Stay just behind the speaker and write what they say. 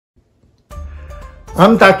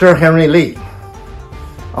I'm Dr. Henry Lee.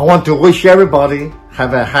 I want to wish everybody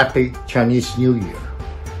have a happy Chinese New Year.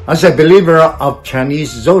 As a believer of Chinese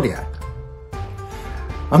zodiac,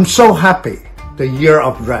 I'm so happy the year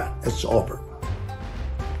of rat is over.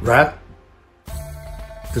 Rat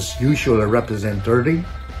is usually represent dirty,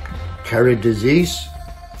 carry disease,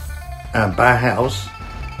 and bad health.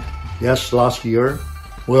 Yes, last year,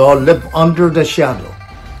 we all lived under the shadow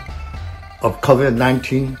of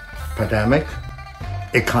COVID-19 pandemic,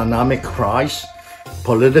 economic crisis,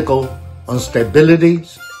 political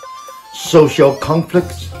instabilities, social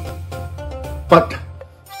conflicts. But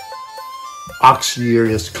Ox year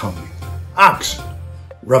is coming. Ox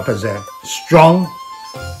represent strong,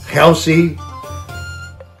 healthy,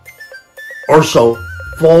 also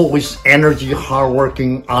full with energy,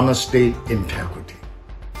 hardworking, honesty, integrity,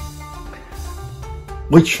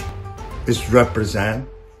 which is represent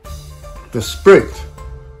the spirit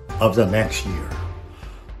of the next year.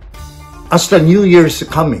 As the new year is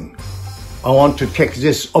coming, I want to take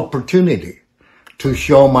this opportunity to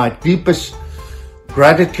show my deepest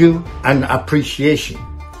gratitude and appreciation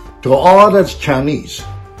to all the Chinese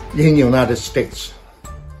in the United States.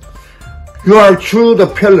 You are truly the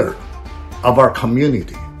pillar of our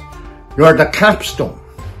community. You are the capstone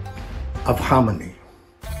of harmony.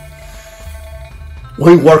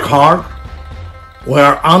 We work hard, we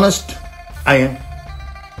are honest, and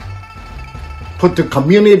put the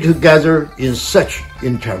community together in such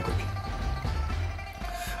integrity.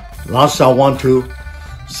 Last, I want to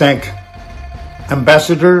thank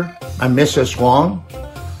Ambassador and Mrs. Wang.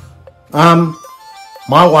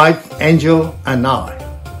 My wife, Angel, and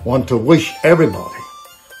I want to wish everybody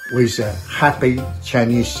with a happy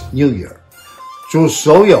Chinese New Year. 祝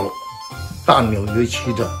所有大纽约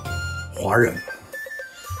区的华人、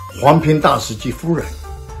黄平大使及夫人、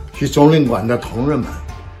去中领馆的同仁们，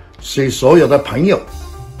是所有的朋友，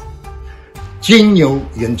金牛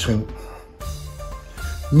迎春，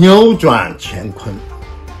扭转乾坤，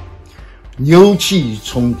牛气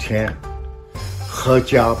冲天，阖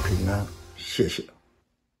家平安。谢谢。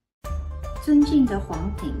尊敬的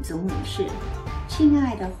黄品总女士，亲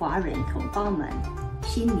爱的华人同胞们，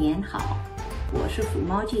新年好！我是福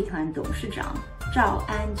猫集团董事长赵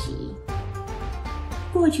安吉。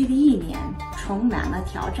过去的一年充满了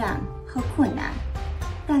挑战和困难，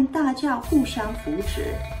但大家互相扶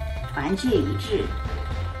持，团结一致，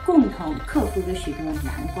共同克服了许多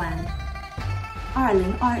难关。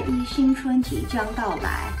2021新春即将到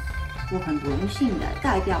来，我很荣幸地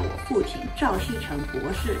代表我父亲赵锡成博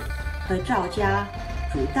士和赵家，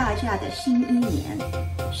祝大家的新一年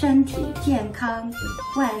身体健康，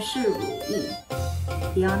万事如意。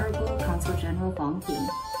The Honorable Consul General Huang Ping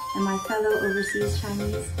and my fellow overseas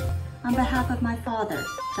Chinese, on behalf of my father,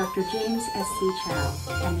 Dr. James S.C.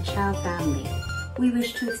 Chao, and the Chao family, we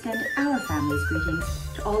wish to extend our family's greetings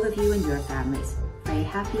to all of you and your families for a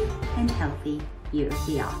happy and healthy Year of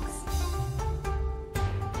the Ox.